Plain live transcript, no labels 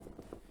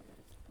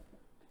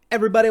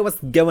Everybody, what's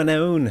going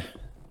on?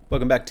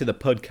 Welcome back to the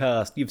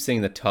podcast. You've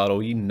seen the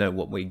title, you know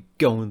what we're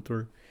going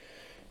through.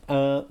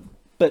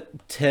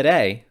 But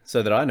today,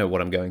 so that I know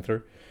what I'm going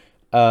through,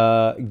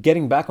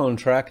 getting back on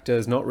track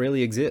does not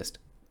really exist.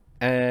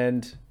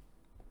 And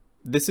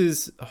this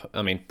is,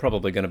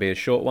 probably going to be a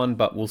short one,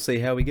 but we'll see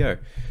how we go.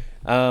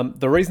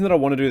 The reason that I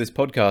want to do this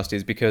podcast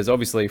is because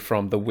obviously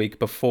from the week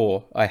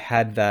before, I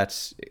had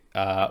that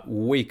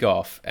week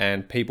off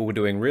and people were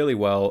doing really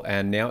well.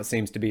 And now it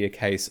seems to be a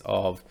case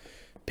of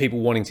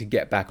people wanting to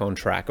get back on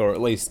track, or at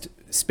least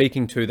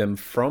speaking to them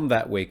from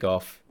that week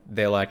off.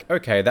 They're like,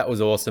 okay, that was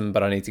awesome,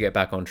 but I need to get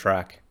back on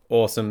track.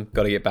 Awesome,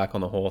 got to get back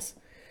on the horse.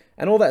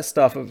 And all that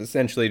stuff of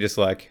essentially just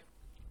like,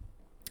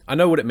 I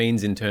know what it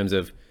means in terms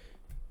of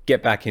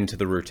get back into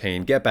the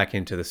routine, get back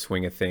into the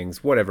swing of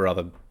things, whatever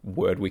other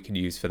word we could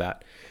use for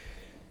that.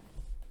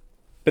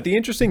 But the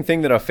interesting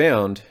thing that I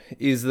found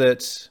is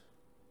that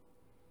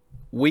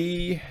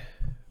we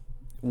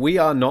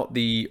are not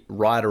the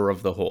rider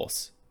of the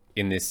horse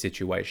in this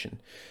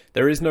situation.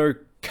 There is no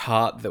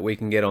cart that we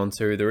can get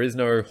onto. There is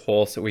no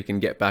horse that we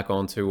can get back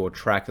onto or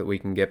track that we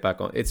can get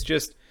back on. It's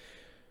just,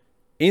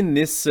 in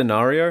this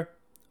scenario,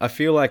 I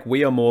feel like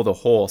we are more the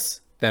horse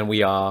than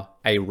we are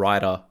a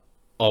rider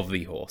of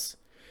the horse.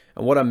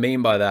 And what I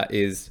mean by that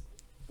is,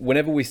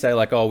 whenever we say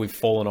like, oh, we've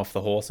fallen off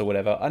the horse or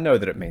whatever, I know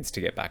that it means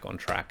to get back on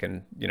track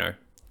and,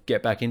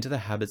 get back into the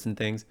habits and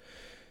things.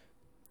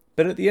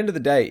 But at the end of the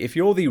day, if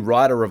you're the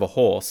rider of a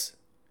horse,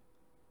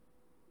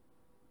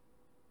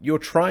 you're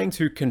trying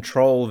to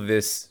control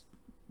this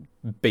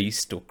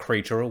beast or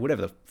creature or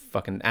whatever the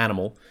fucking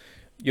animal.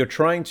 You're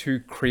trying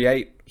to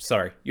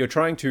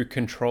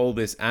control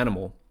this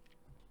animal.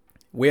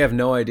 We have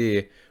no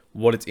idea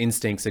what its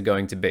instincts are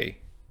going to be.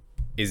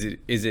 Is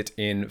it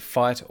in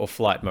fight or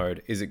flight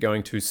mode? Is it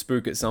going to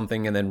spook at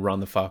something and then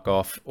run the fuck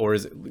off? Or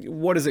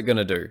what is it going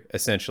to do,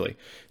 essentially?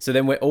 So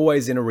then we're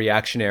always in a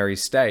reactionary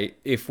state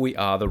if we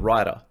are the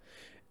rider.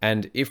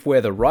 And if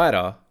we're the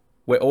rider,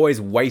 we're always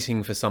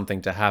waiting for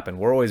something to happen.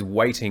 We're always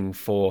waiting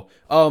for,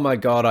 oh my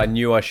God, I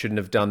knew I shouldn't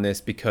have done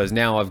this because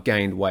now I've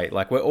gained weight.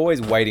 Like, we're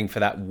always waiting for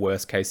that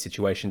worst case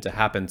situation to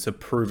happen to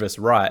prove us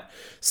right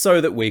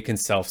so that we can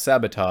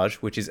self-sabotage,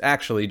 which is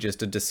actually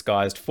just a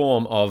disguised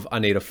form of, I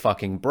need a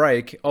fucking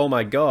break. Oh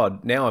my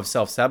God, now I've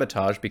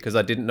self-sabotaged because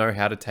I didn't know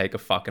how to take a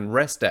fucking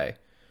rest day.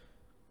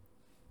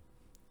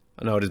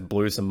 I know I just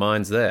blew some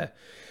minds there.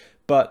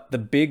 But the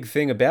big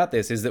thing about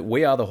this is that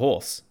we are the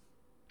horse.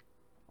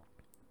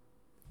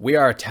 We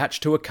are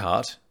attached to a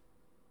cart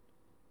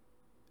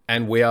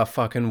and we are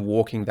fucking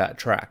walking that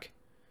track.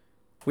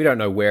 We don't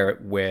know where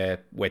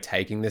we're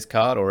taking this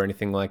cart or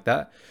anything like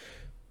that,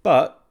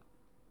 but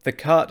the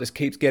cart just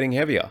keeps getting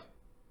heavier.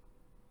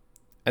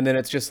 And then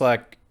it's just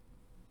like,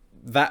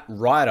 that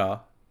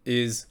rider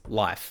is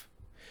life.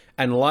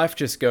 And life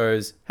just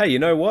goes, hey, you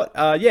know what?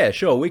 Yeah,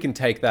 sure, we can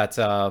take that,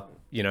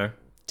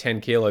 10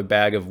 kilo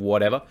bag of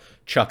whatever,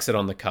 chucks it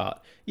on the cart.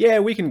 Yeah,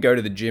 we can go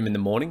to the gym in the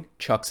morning,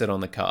 chucks it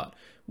on the cart.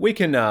 We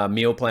can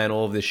meal plan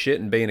all of this shit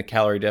and be in a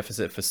calorie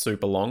deficit for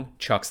super long,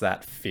 chucks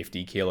that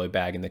 50 kilo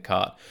bag in the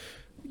cart.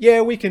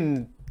 Yeah, we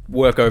can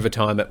work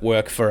overtime at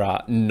work for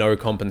no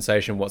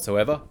compensation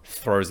whatsoever,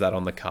 throws that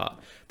on the cart.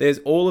 There's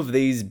all of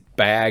these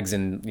bags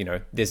and,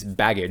 this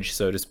baggage,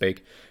 so to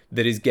speak,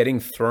 that is getting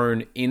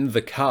thrown in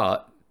the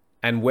cart,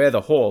 and we're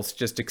the horse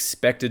just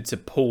expected to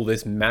pull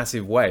this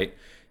massive weight.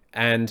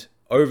 And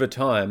over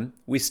time,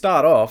 we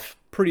start off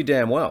pretty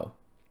damn well.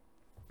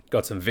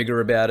 Got some vigor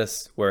about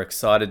us. We're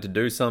excited to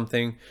do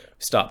something.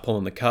 Start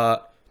pulling the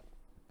cart.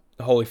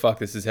 Holy fuck,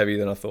 this is heavier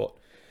than I thought.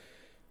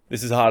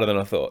 This is harder than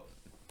I thought.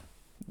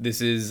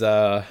 This is,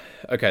 okay,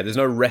 there's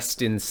no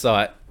rest in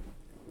sight.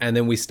 And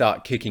then we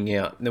start kicking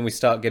out. And then we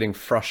start getting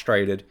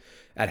frustrated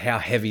at how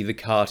heavy the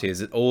cart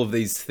is, at all of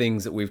these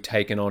things that we've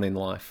taken on in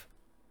life.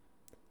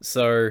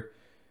 So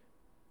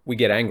we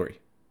get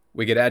angry.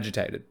 We get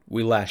agitated.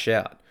 We lash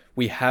out.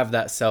 We have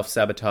that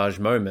self-sabotage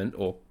moment,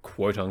 or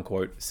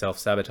quote-unquote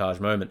self-sabotage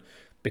moment,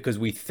 because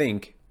we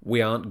think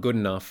we aren't good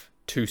enough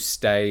to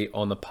stay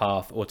on the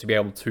path or to be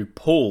able to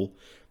pull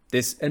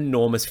this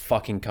enormous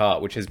fucking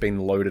cart, which has been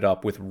loaded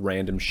up with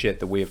random shit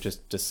that we have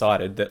just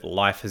decided, that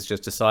life has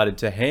just decided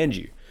to hand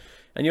you.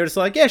 And you're just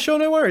like, yeah, sure,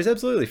 no worries,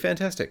 absolutely,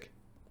 fantastic.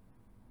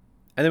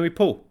 And then we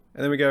pull,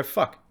 and then we go,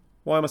 fuck.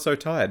 Why am I so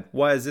tired?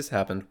 Why has this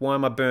happened? Why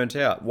am I burnt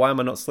out? Why am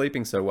I not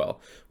sleeping so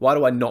well? Why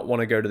do I not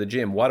want to go to the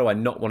gym? Why do I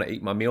not want to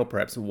eat my meal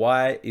preps?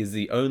 Why is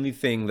the only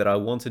thing that I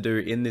want to do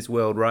in this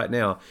world right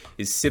now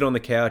is sit on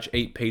the couch,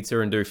 eat pizza,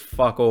 and do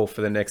fuck all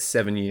for the next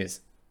 7 years?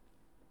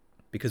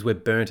 Because we're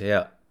burnt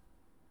out.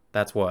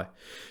 That's why.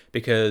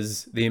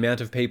 Because the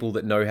amount of people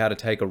that know how to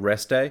take a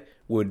rest day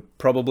would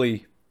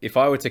probably, if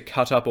I were to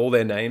cut up all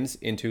their names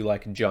into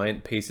like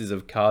giant pieces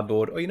of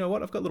cardboard, oh, you know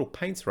what? I've got little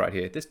paints right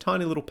here. This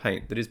tiny little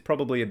paint that is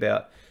probably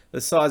about the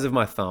size of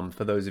my thumb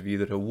for those of you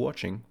that are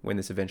watching when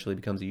this eventually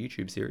becomes a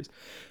YouTube series.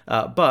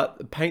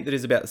 But paint that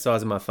is about the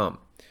size of my thumb.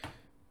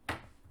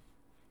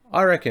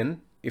 I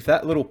reckon if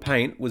that little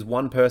paint was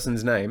one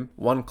person's name,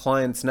 one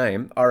client's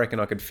name, I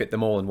reckon I could fit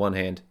them all in one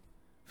hand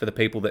for the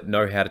people that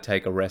know how to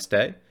take a rest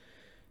day.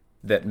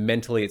 that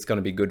mentally it's going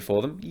to be good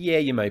for them. Yeah,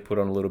 you may put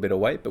on a little bit of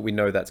weight, but we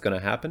know that's going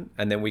to happen.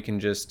 And then we can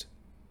just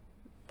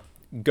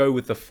go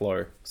with the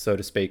flow, so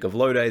to speak, of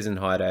low days and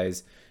high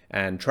days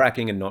and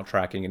tracking and not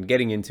tracking and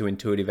getting into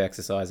intuitive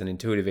exercise and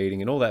intuitive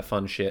eating and all that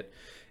fun shit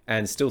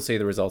and still see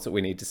the results that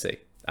we need to see.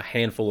 A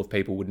handful of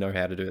people would know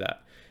how to do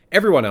that.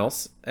 Everyone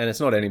else, and it's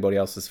not anybody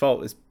else's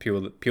fault, it's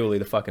purely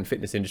the fucking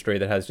fitness industry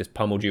that has just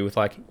pummeled you with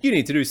like, you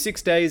need to do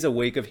 6 days a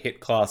week of HIIT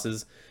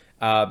classes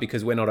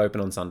because we're not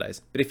open on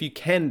Sundays. But if you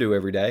can do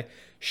every day,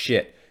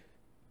 shit,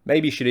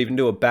 maybe you should even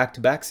do a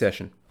back-to-back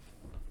session.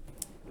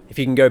 If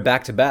you can go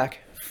back-to-back,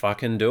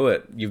 fucking do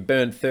it. You've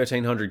burnt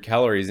 1,300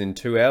 calories in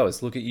 2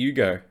 hours. Look at you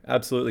go.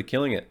 Absolutely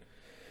killing it.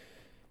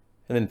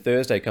 And then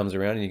Thursday comes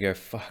around and you go,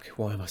 fuck,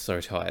 why am I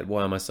so tired?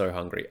 Why am I so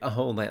hungry?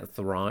 Oh, that's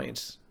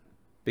right.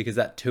 Because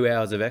that 2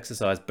 hours of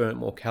exercise burnt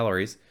more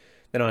calories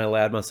than I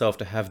allowed myself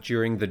to have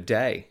during the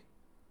day.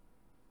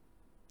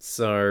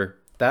 So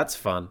that's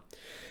fun.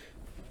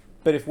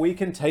 But if we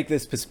can take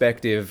this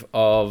perspective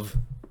of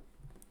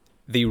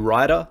the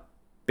rider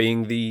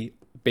being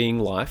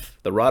life,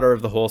 the rider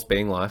of the horse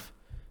being life,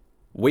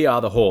 we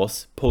are the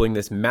horse pulling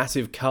this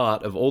massive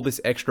cart of all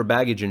this extra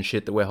baggage and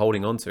shit that we're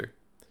holding onto.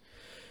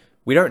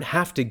 We don't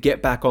have to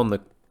get back on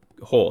the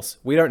horse.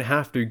 We don't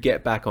have to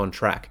get back on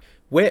track.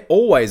 We're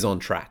always on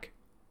track.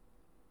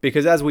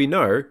 Because as we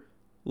know,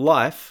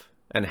 life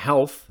and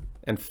health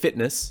and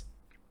fitness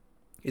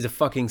is a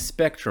fucking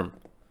spectrum.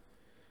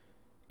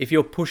 If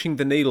you're pushing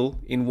the needle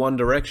in one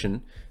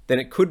direction, then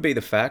it could be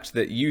the fact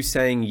that you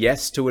saying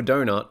yes to a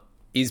donut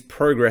is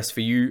progress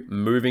for you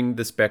moving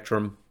the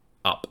spectrum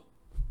up.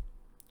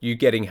 You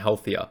getting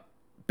healthier,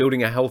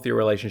 building a healthier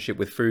relationship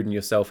with food and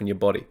yourself and your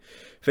body.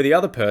 For the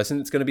other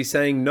person, it's going to be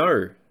saying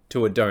no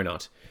to a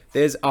donut.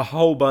 There's a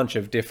whole bunch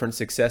of different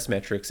success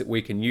metrics that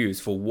we can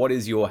use for what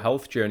is your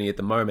health journey at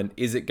the moment.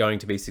 Is it going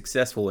to be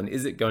successful? And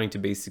is it going to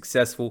be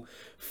successful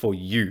for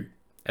you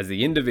as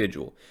the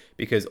individual?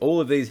 Because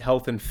all of these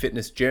health and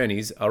fitness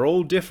journeys are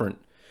all different.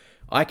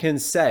 I can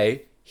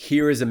say,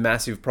 here is a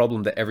massive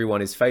problem that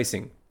everyone is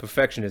facing.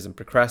 Perfectionism,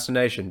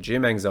 procrastination,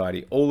 gym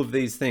anxiety, all of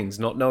these things,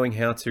 not knowing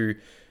how to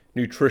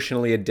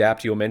nutritionally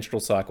adapt your menstrual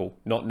cycle,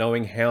 not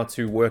knowing how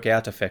to work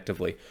out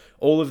effectively.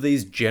 All of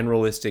these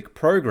generalistic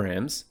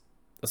problems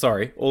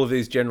that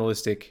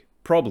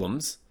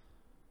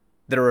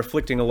are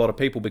afflicting a lot of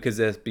people because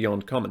they're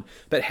beyond common.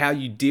 But how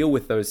you deal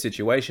with those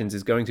situations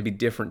is going to be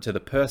different to the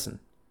person.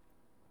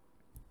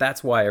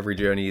 That's why every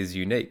journey is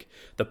unique.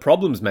 The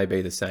problems may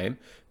be the same,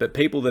 but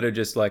people that are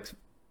just like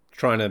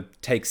trying to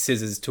take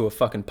scissors to a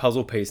fucking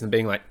puzzle piece and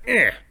being like,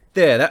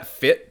 there, that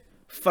fit.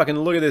 Fucking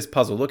look at this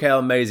puzzle. Look how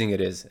amazing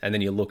it is. And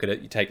then you look at it,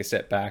 you take a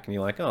step back and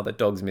you're like, oh, the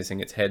dog's missing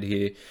its head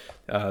here.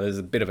 There's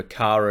a bit of a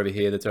car over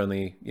here that's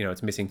only,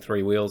 it's missing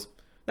 3 wheels.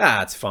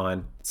 It's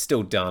fine. It's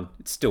still done.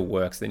 It still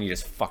works. Then you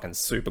just fucking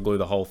super glue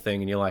the whole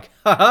thing and you're like,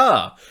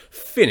 haha,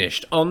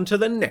 finished. On to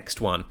the next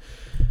one.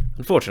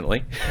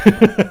 Unfortunately,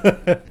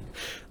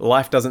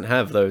 life doesn't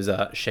have those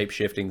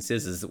shape-shifting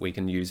scissors that we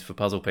can use for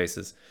puzzle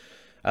pieces.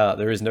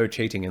 There is no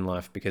cheating in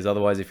life, because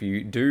otherwise if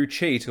you do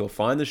cheat or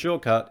find the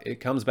shortcut,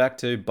 it comes back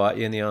to bite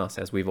you in the ass,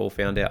 as we've all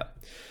found out.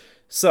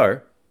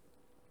 So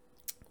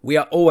we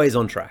are always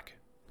on track.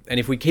 And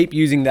if we keep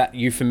using that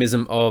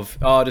euphemism of,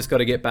 I just got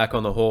to get back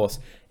on the horse,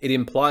 it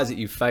implies that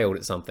you failed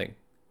at something.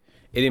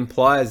 It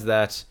implies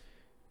that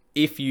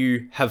if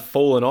you have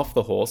fallen off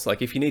the horse,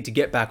 like if you need to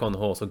get back on the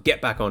horse or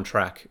get back on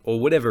track or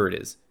whatever it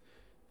is,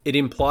 it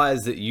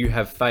implies that you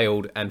have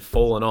failed and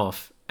fallen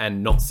off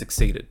and not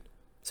succeeded.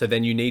 So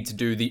then you need to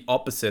do the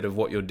opposite of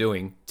what you're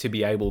doing to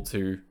be able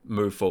to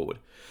move forward.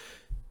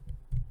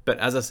 But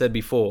as I said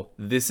before,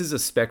 this is a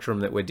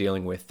spectrum that we're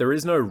dealing with. There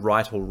is no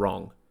right or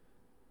wrong.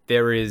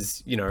 There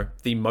is,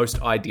 the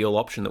most ideal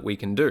option that we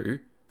can do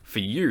for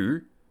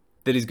you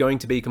that is going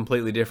to be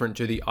completely different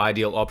to the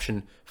ideal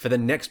option for the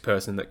next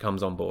person that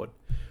comes on board.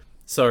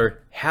 So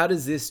how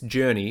does this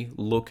journey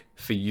look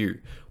for you?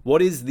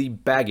 What is the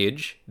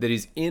baggage that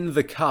is in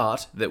the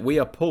cart that we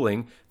are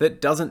pulling that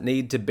doesn't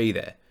need to be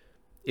there?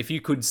 If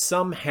you could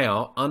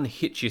somehow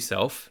unhitch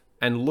yourself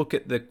and look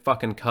at the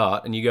fucking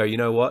cart and you go, you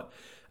know what?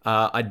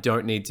 I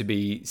don't need to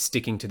be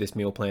sticking to this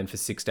meal plan for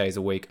 6 days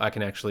a week. I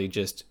can actually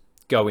just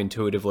go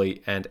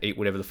intuitively and eat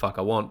whatever the fuck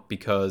I want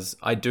because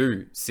I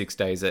do 6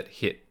 days at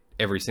HIIT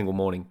every single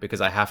morning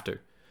because I have to.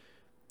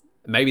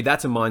 Maybe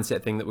that's a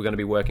mindset thing that we're going to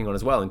be working on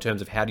as well in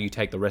terms of how do you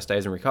take the rest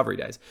days and recovery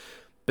days.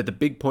 But the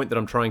big point that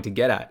I'm trying to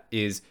get at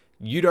is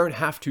you don't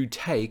have to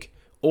take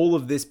all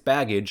of this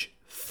baggage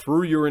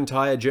through your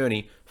entire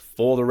journey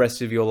for the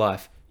rest of your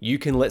life. You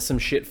can let some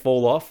shit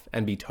fall off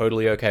and be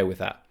totally okay with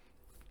that.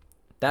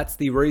 That's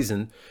the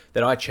reason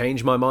that I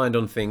change my mind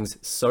on things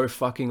so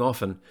fucking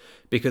often,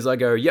 because I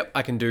go, yep,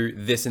 I can do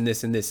this and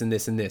this and this and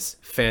this and this.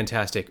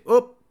 Fantastic.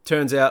 Oop,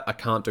 turns out I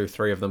can't do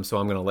 3 of them, so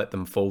I'm going to let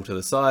them fall to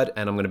the side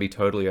and I'm going to be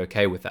totally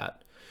okay with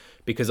that.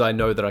 Because I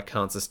know that I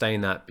can't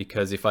sustain that,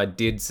 because if I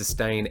did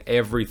sustain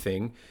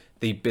everything,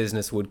 the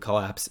business would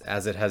collapse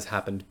as it has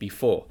happened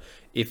before.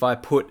 If I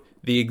put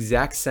the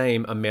exact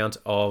same amount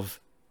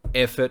of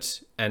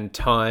effort and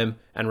time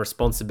and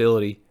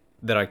responsibility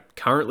that I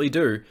currently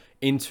do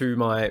into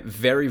my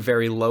very,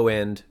 very low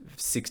end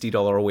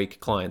 $60 a week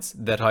clients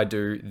that I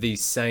do,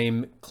 these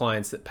same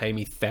clients that pay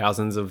me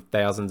thousands of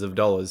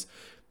dollars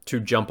to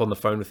jump on the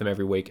phone with them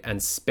every week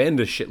and spend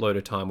a shitload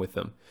of time with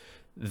them,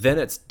 then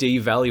it's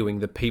devaluing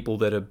the people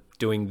that are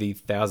doing the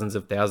thousands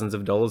of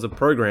dollars of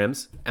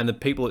programs, and the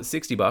people at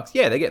 $60,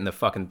 yeah, they're getting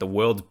the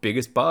world's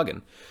biggest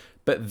bargain.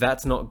 But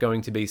that's not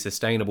going to be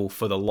sustainable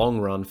for the long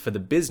run for the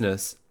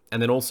business.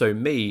 And then also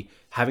me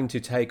having to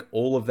take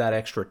all of that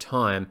extra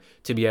time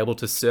to be able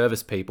to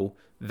service people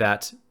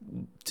that,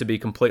 to be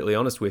completely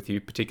honest with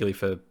you, particularly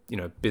for,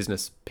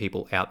 business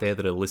people out there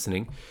that are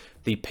listening,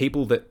 the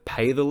people that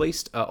pay the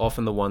least are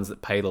often the ones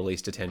that pay the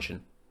least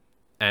attention.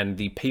 And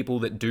the people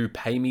that do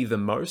pay me the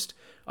most,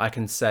 I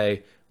can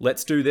say,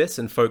 let's do this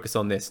and focus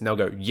on this. And they'll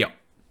go, yep.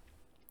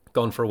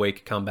 Gone for a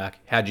week, come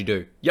back. How'd you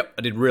do? Yep,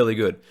 I did really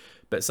good.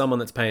 But someone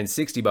that's paying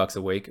 $60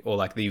 a week, or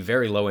like the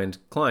very low end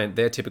client,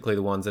 they're typically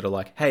the ones that are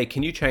like, hey,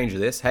 can you change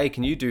this? Hey,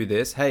 can you do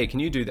this? Hey, can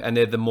you do that? And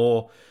they're the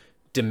more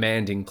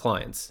demanding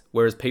clients.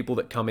 Whereas people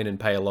that come in and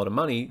pay a lot of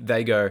money,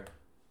 they go,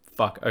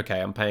 fuck, okay,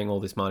 I'm paying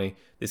all this money.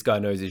 This guy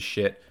knows his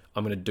shit.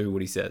 I'm going to do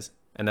what he says.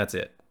 And that's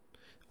it.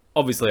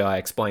 Obviously, I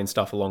explain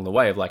stuff along the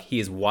way of like,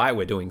 here's why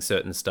we're doing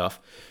certain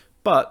stuff.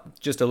 But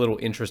just a little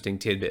interesting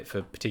tidbit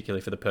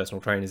particularly for the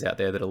personal trainers out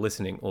there that are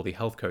listening, or the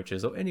health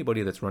coaches, or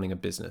anybody that's running a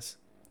business.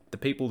 The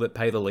people that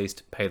pay the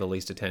least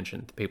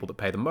attention. The people that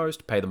pay the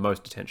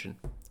most attention.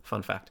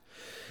 Fun fact.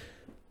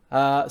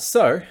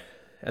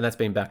 And that's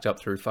been backed up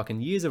through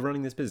fucking years of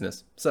running this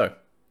business. So,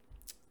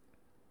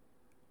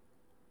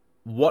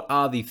 what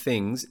are the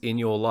things in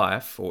your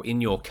life or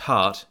in your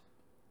cart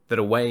that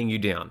are weighing you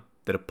down,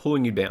 that are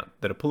pulling you down,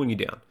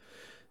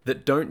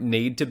 that don't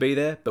need to be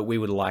there, but we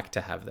would like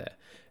to have there?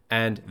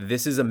 And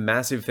this is a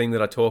massive thing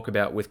that I talk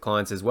about with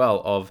clients as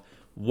well, of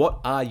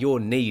what are your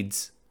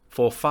needs?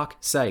 For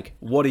fuck's sake,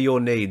 what are your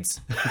needs?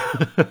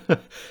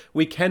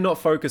 We cannot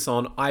focus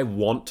on, I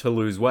want to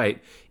lose weight,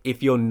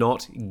 if you're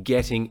not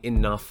getting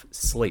enough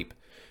sleep,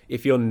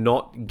 if you're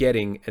not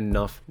getting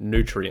enough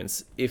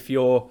nutrients, if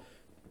you're,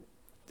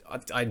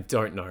 I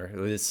don't know.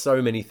 There's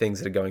so many things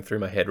that are going through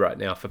my head right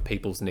now for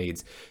people's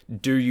needs.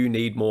 Do you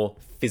need more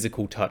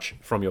physical touch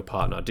from your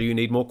partner? Do you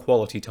need more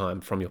quality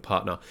time from your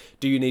partner?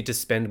 Do you need to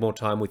spend more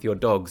time with your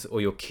dogs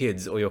or your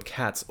kids or your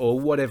cats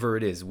or whatever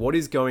it is? What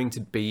is going to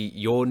be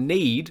your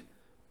need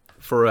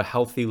for a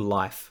healthy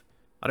life?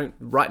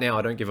 Right now,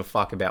 I don't give a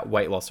fuck about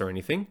weight loss or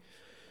anything.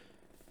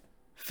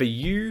 For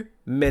you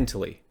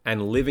mentally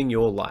and living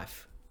your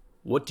life,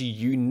 what do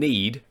you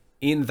need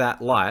in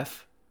that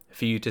life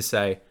for you to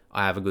say,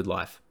 I have a good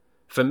life?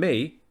 For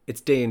me, it's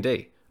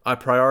D&D. I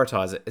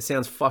prioritize it. It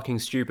sounds fucking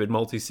stupid,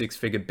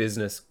 multi-six-figure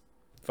business,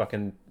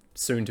 fucking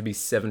soon to be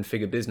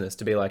 7-figure business,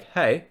 to be like,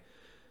 hey,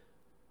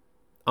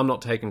 I'm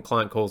not taking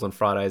client calls on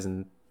Fridays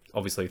and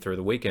obviously through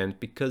the weekend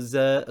because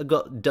I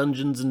got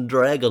Dungeons and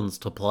Dragons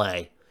to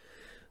play.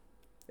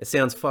 It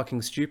sounds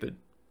fucking stupid.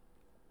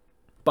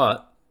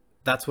 But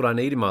that's what I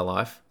need in my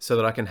life so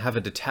that I can have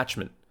a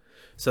detachment,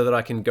 so that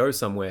I can go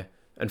somewhere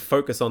and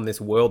focus on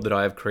this world that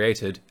I have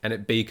created and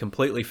it be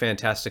completely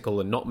fantastical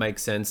and not make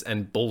sense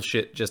and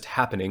bullshit just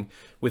happening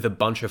with a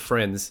bunch of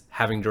friends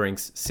having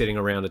drinks, sitting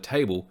around a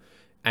table.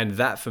 And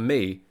that for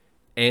me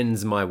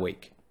ends my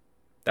week.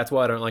 That's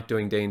why I don't like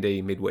doing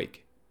D&D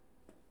midweek,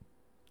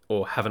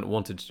 or haven't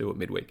wanted to do it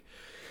midweek,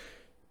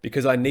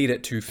 because I need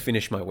it to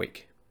finish my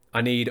week.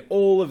 I need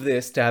all of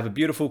this to have a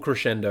beautiful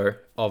crescendo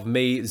of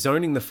me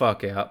zoning the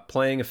fuck out,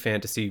 playing a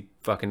fantasy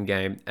fucking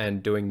game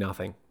and doing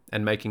nothing,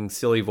 and making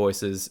silly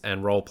voices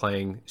and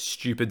role-playing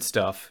stupid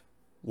stuff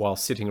while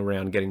sitting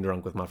around getting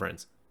drunk with my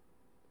friends.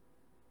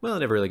 Well, I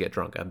never really get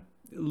drunk. I'm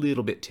a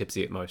little bit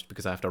tipsy at most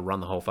because I have to run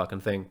the whole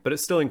fucking thing, but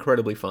it's still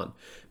incredibly fun.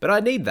 But I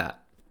need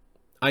that.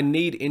 I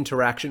need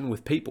interaction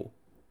with people.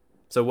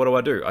 So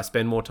what do? I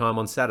spend more time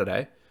on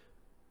Saturday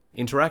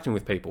interacting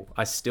with people.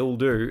 I still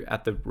do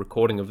at the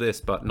recording of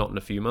this, but not in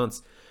a few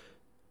months.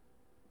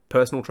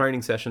 Personal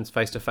training sessions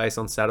face-to-face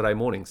on Saturday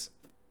mornings.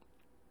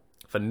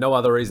 For no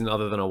other reason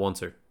other than I want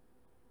to.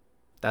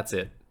 That's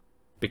it.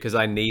 Because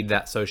I need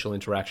that social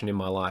interaction in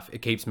my life.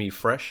 It keeps me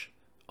fresh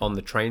on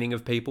the training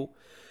of people.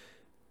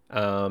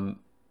 And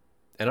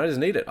I just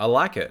need it. I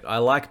like it. I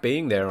like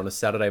being there on a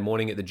Saturday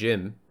morning at the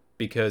gym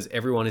because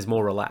everyone is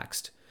more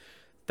relaxed.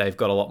 They've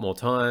got a lot more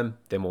time.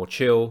 They're more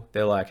chill.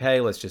 They're like,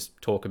 hey, let's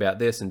just talk about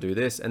this and do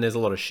this. And there's a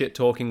lot of shit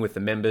talking with the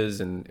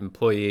members and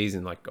employees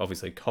and like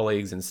obviously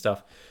colleagues and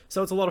stuff.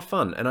 So it's a lot of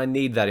fun. And I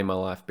need that in my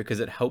life because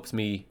it helps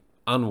me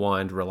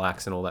unwind,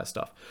 relax, and all that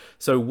stuff.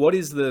 So what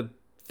is the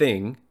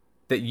thing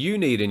that you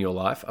need in your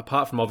life,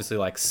 apart from obviously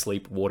like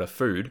sleep, water,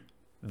 food,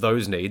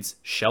 those needs,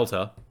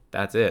 shelter,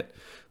 that's it.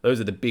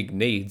 Those are the big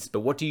needs.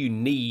 But what do you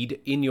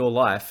need in your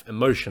life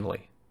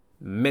emotionally,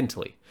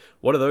 mentally?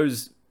 What are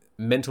those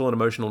mental and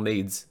emotional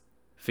needs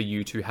for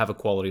you to have a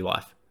quality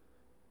life?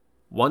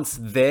 Once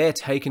they're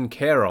taken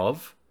care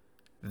of,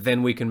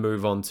 then we can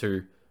move on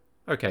to,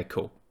 okay,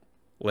 cool.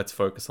 Let's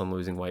focus on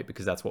losing weight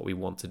because that's what we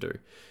want to do.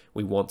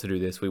 We want to do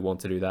this. We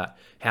want to do that.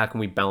 How can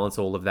we balance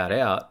all of that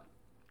out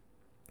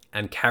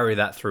and carry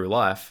that through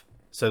life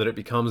so that it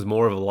becomes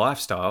more of a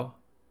lifestyle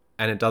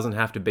and it doesn't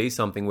have to be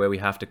something where we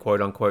have to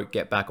quote unquote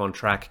get back on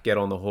track, get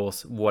on the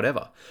horse,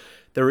 whatever.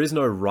 There is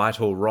no right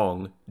or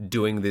wrong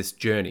doing this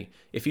journey.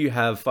 If you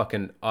have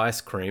fucking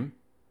ice cream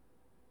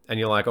and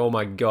you're like, oh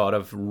my God,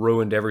 I've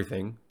ruined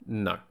everything.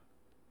 No,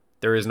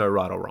 there is no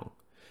right or wrong.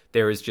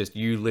 There is just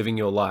you living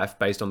your life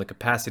based on the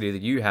capacity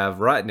that you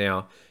have right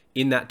now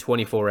in that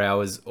 24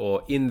 hours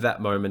or in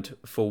that moment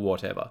for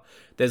whatever.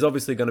 There's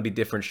obviously going to be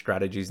different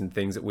strategies and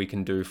things that we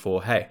can do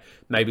for, hey,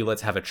 maybe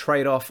let's have a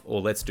trade-off,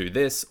 or let's do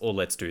this, or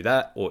let's do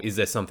that, or is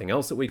there something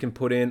else that we can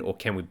put in, or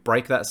can we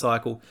break that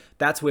cycle?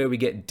 That's where we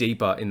get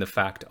deeper in the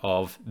fact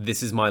of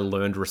this is my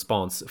learned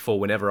response for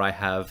whenever I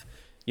have,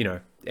 you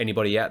know,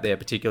 anybody out there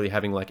particularly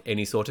having like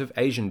any sort of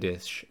Asian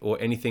dish or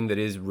anything that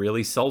is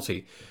really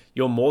salty.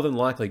 You're more than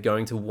likely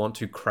going to want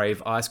to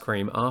crave ice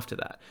cream after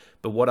that.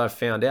 But what I've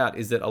found out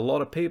is that a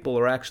lot of people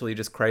are actually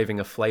just craving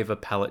a flavor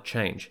palette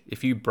change.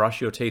 If you brush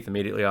your teeth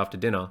immediately after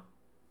dinner,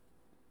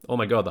 oh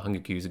my God, the hunger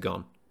cues are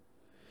gone.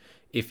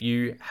 If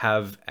you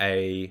have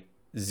a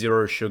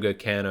 0 sugar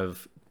can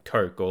of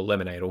Coke or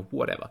lemonade or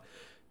whatever,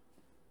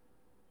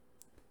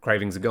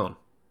 cravings are gone.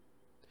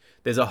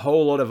 There's a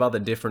whole lot of other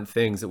different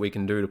things that we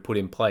can do to put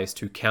in place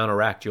to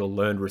counteract your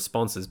learned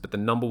responses. But the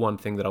number one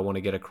thing that I want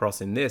to get across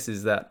in this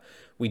is that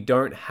we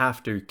don't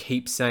have to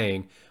keep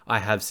saying, I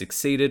have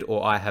succeeded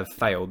or I have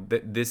failed.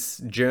 That this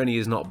journey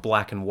is not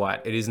black and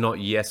white. It is not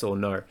yes or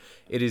no.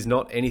 It is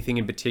not anything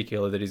in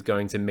particular that is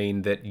going to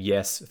mean that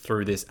yes,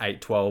 through this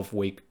 8, 12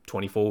 week,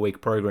 24 week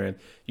program,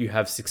 you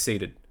have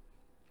succeeded.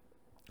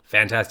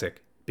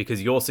 Fantastic.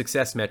 Because your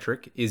success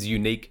metric is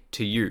unique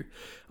to you.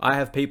 I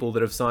have people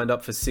that have signed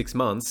up for 6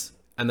 months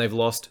and they've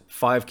lost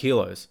 5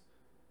 kilos.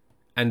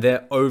 And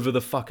they're over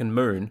the fucking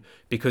moon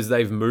because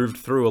they've moved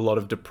through a lot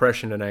of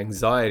depression and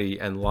anxiety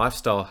and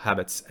lifestyle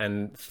habits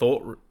and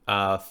thought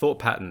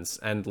patterns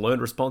and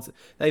learned response.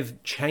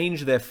 They've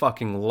changed their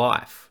fucking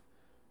life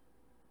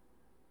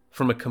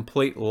from a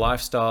complete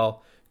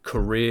lifestyle,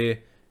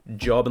 career,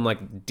 job, and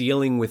like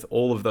dealing with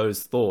all of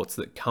those thoughts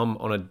that come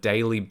on a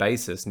daily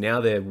basis.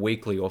 Now they're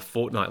weekly or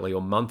fortnightly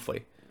or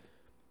monthly.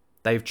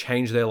 They've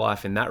changed their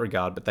life in that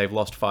regard, but they've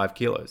lost 5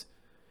 kilos.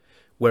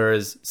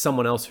 Whereas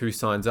someone else who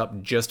signs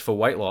up just for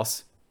weight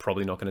loss,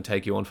 probably not going to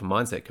take you on for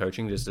mindset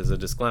coaching, just as a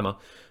disclaimer.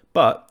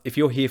 But if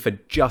you're here for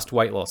just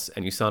weight loss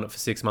and you sign up for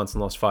 6 months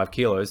and lost 5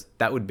 kilos,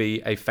 that would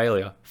be a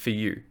failure for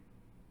you,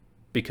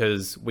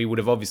 because we would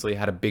have obviously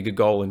had a bigger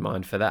goal in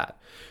mind for that.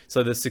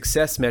 So the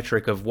success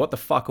metric of what the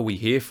fuck are we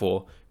here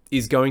for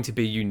is going to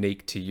be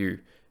unique to you.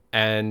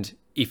 And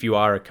if you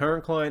are a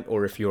current client,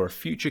 or if you're a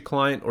future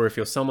client, or if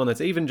you're someone that's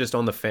even just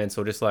on the fence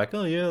or just like,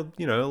 oh yeah,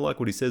 you know, I like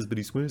what he says, but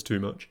he swears too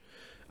much.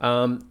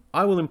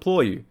 I will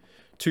implore you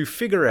to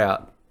figure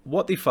out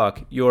what the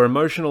fuck your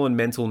emotional and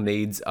mental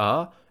needs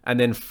are. And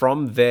then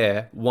from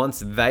there,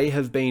 once they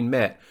have been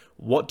met,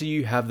 what do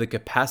you have the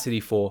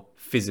capacity for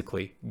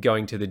physically,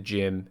 going to the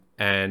gym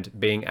and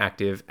being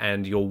active,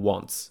 and your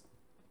wants?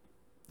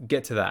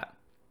 Get to that.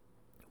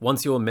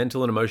 Once your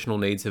mental and emotional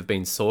needs have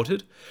been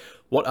sorted,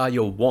 what are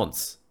your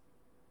wants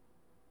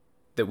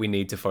that we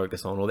need to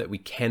focus on, or that we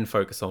can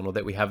focus on, or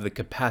that we have the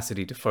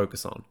capacity to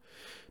focus on?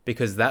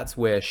 Because that's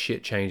where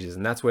shit changes,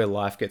 and that's where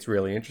life gets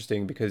really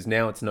interesting, because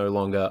now it's no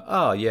longer,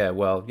 oh yeah,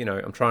 well, you know,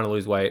 I'm trying to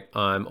lose weight,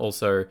 I'm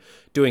also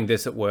doing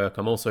this at work,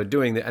 I'm also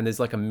doing that, and there's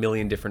like a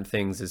million different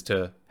things as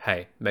to,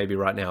 hey, maybe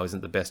right now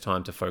isn't the best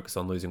time to focus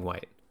on losing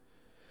weight.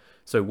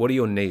 So what are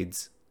your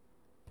needs?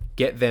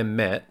 Get them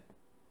met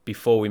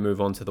before we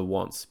move on to the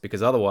wants,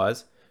 because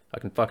otherwise, I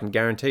can fucking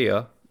guarantee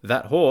you,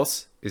 that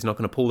horse is not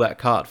going to pull that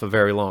cart for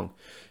very long,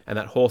 and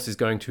that horse is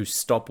going to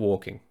stop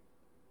walking.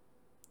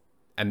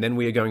 And then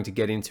we are going to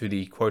get into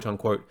the quote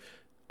unquote,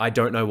 I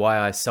don't know why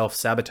I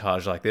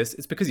self-sabotage like this.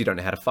 It's because you don't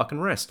know how to fucking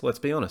rest. Let's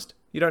be honest.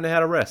 You don't know how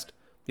to rest.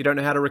 You don't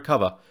know how to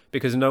recover,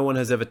 because no one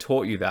has ever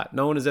taught you that.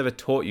 No one has ever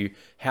taught you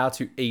how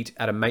to eat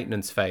at a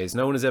maintenance phase.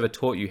 No one has ever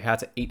taught you how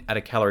to eat at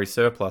a calorie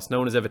surplus. No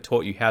one has ever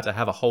taught you how to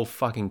have a whole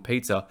fucking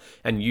pizza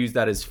and use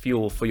that as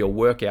fuel for your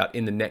workout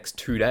in the next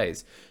 2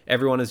 days.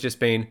 Everyone has just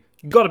been,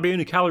 you gotta be in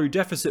a calorie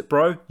deficit,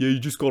 bro. Yeah, you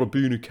just gotta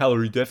be in a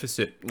calorie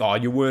deficit. Oh,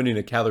 you weren't in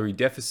a calorie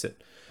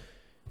deficit.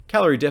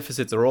 Calorie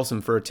deficits are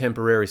awesome for a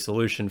temporary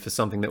solution for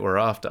something that we're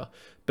after.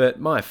 But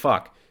my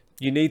fuck,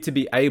 you need to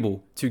be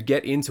able to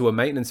get into a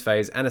maintenance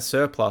phase and a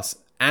surplus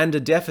and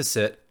a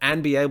deficit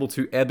and be able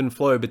to ebb and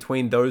flow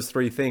between those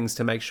 3 things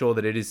to make sure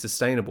that it is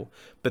sustainable.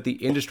 But the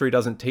industry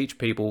doesn't teach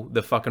people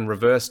the fucking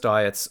reverse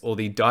diets or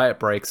the diet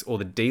breaks or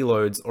the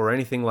deloads or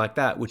anything like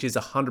that, which is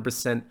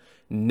 100%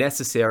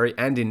 necessary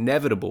and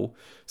inevitable.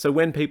 So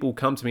when people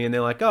come to me and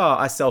they're like, oh,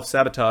 I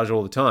self-sabotage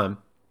all the time,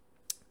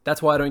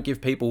 that's why I don't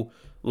give people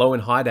low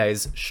and high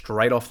days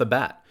straight off the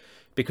bat.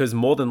 Because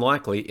more than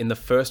likely, in the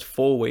first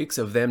 4 weeks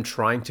of them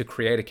trying to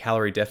create a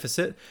calorie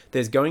deficit,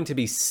 there's going to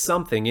be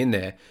something in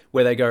there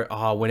where they go, oh,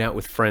 I went out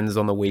with friends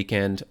on the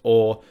weekend,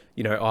 or,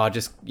 you know, oh,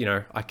 just, you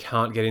know, I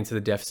can't get into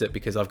the deficit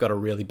because I've got a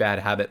really bad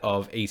habit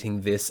of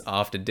eating this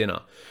after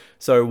dinner.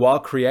 So while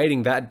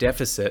creating that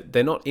deficit,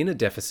 they're not in a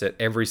deficit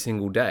every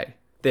single day.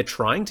 They're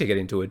trying to get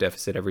into a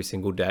deficit every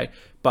single day,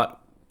 but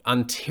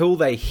until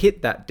they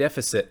hit that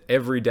deficit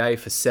every day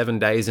for 7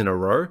 days in a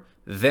row,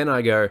 then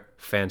I go,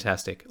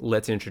 fantastic,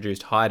 let's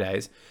introduce high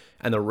days.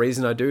 And the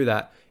reason I do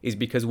that is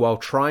because while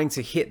trying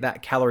to hit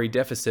that calorie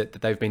deficit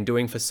that they've been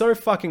doing for so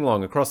fucking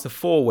long across the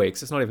 4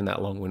 weeks, it's not even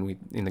that long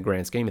in the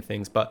grand scheme of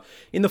things, but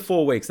in the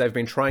 4 weeks, they've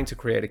been trying to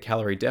create a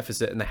calorie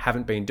deficit and they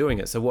haven't been doing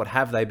it. So what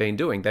have they been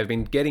doing? They've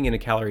been getting in a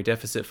calorie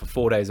deficit for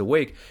 4 days a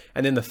week.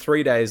 And then the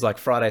 3 days, like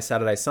Friday,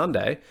 Saturday,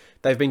 Sunday,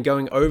 they've been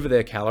going over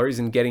their calories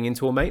and getting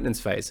into a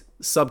maintenance phase.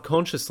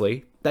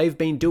 Subconsciously, they've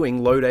been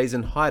doing low days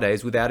and high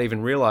days without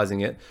even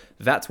realizing it.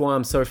 That's why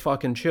I'm so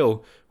fucking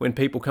chill when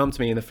people come to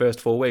me in the first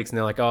 4 weeks and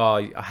they're like,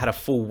 oh, I had a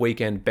full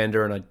weekend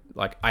bender and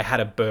I had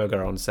a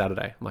burger on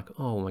Saturday. I'm like,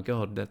 oh my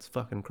God, that's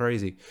fucking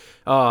crazy.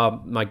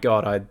 Oh my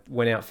God, I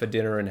went out for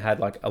dinner and had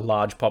like a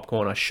large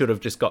popcorn. I should have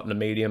just gotten a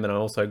medium and I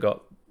also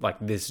got like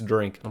this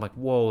drink. I'm like,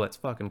 whoa, that's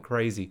fucking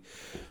crazy.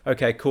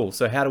 Okay, cool.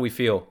 So how do we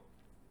feel?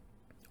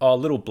 Oh, a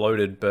little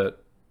bloated,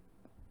 but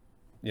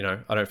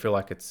I don't feel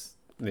like it's,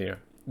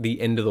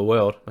 the end of the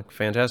world. Like,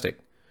 fantastic.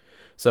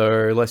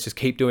 So let's just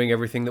keep doing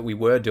everything that we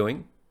were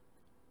doing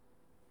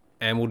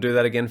and we'll do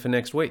that again for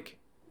next week.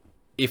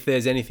 If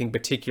there's anything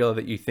particular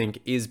that you think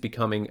is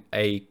becoming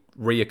a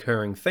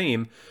reoccurring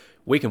theme,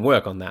 we can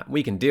work on that.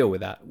 We can deal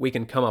with that. We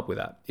can come up with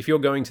that. If you're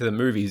going to the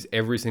movies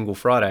every single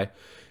Friday,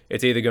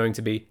 it's either going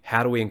to be,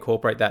 how do we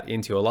incorporate that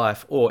into your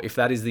life? Or if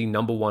that is the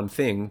number one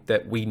thing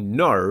that we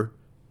know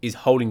is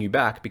holding you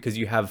back because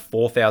you have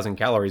 4,000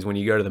 calories when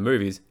you go to the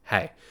movies,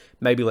 hey,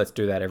 maybe let's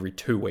do that every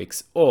 2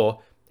 weeks.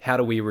 Or how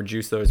do we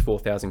reduce those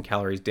 4,000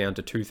 calories down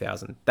to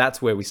 2,000?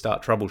 That's where we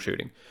start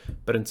troubleshooting.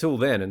 But until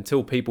then,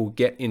 until people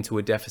get into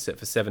a deficit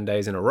for 7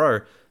 days in a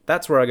row,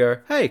 that's where I go,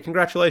 hey,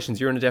 congratulations,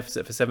 you're in a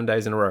deficit for 7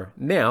 days in a row.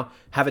 Now,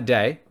 have a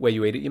day where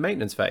you eat at your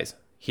maintenance phase.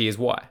 Here's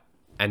why.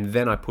 And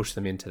then I push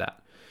them into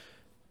that.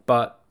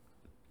 But,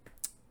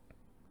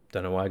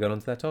 don't know why I got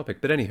onto that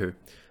topic. But anywho,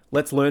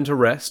 let's learn to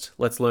rest.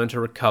 Let's learn to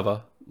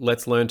recover.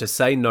 Let's learn to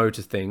say no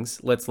to things.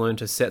 Let's learn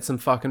to set some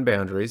fucking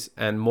boundaries.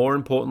 And more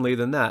importantly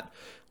than that,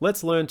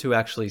 let's learn to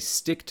actually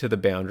stick to the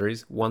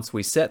boundaries once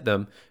we set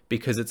them,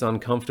 because it's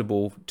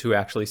uncomfortable to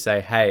actually say,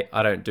 hey,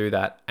 I don't do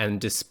that,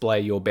 and display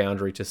your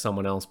boundary to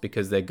someone else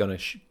because they're going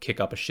to kick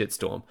up a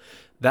shitstorm.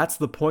 That's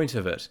the point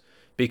of it,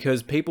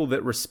 because people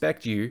that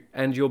respect you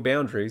and your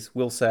boundaries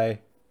will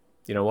say,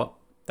 you know what,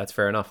 that's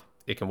fair enough.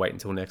 It can wait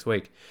until next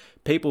week.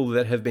 People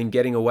that have been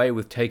getting away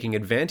with taking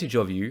advantage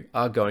of you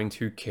are going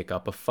to kick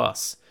up a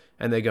fuss.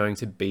 And they're going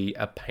to be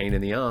a pain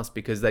in the ass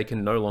because they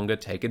can no longer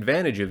take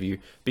advantage of you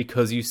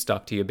because you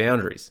stuck to your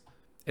boundaries.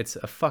 It's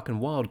a fucking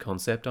wild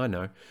concept, I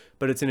know,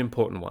 but it's an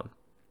important one.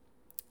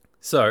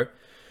 So,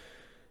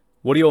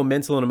 what are your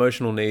mental and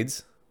emotional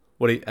needs?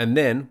 And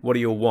then, what are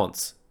your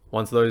wants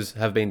once those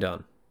have been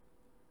done?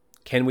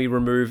 Can we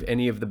remove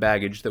any of the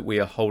baggage that we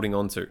are holding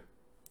on to?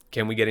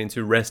 Can we get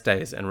into rest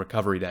days and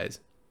recovery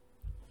days?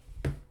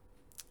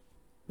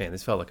 Man,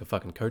 this felt like a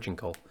fucking coaching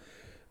call.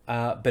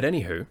 But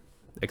anywho,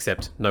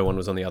 except no one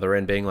was on the other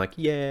end being like,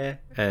 yeah,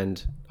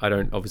 and I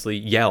don't obviously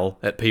yell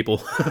at people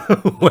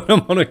when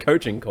I'm on a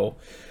coaching call,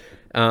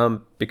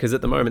 because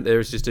at the moment there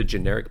is just a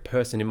generic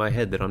person in my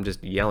head that I'm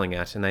just yelling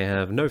at, and they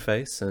have no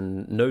face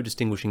and no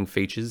distinguishing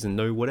features and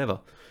no whatever.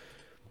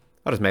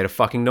 I just made a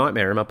fucking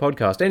nightmare in my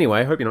podcast. Anyway,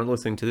 I hope you're not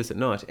listening to this at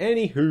night.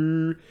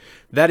 Anywho,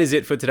 that is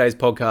it for today's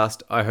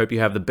podcast. I hope you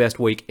have the best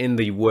week in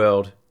the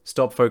world.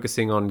 Stop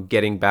focusing on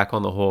getting back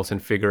on the horse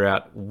and figure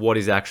out what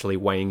is actually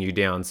weighing you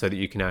down so that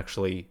you can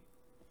actually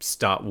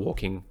start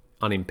walking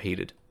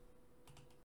unimpeded.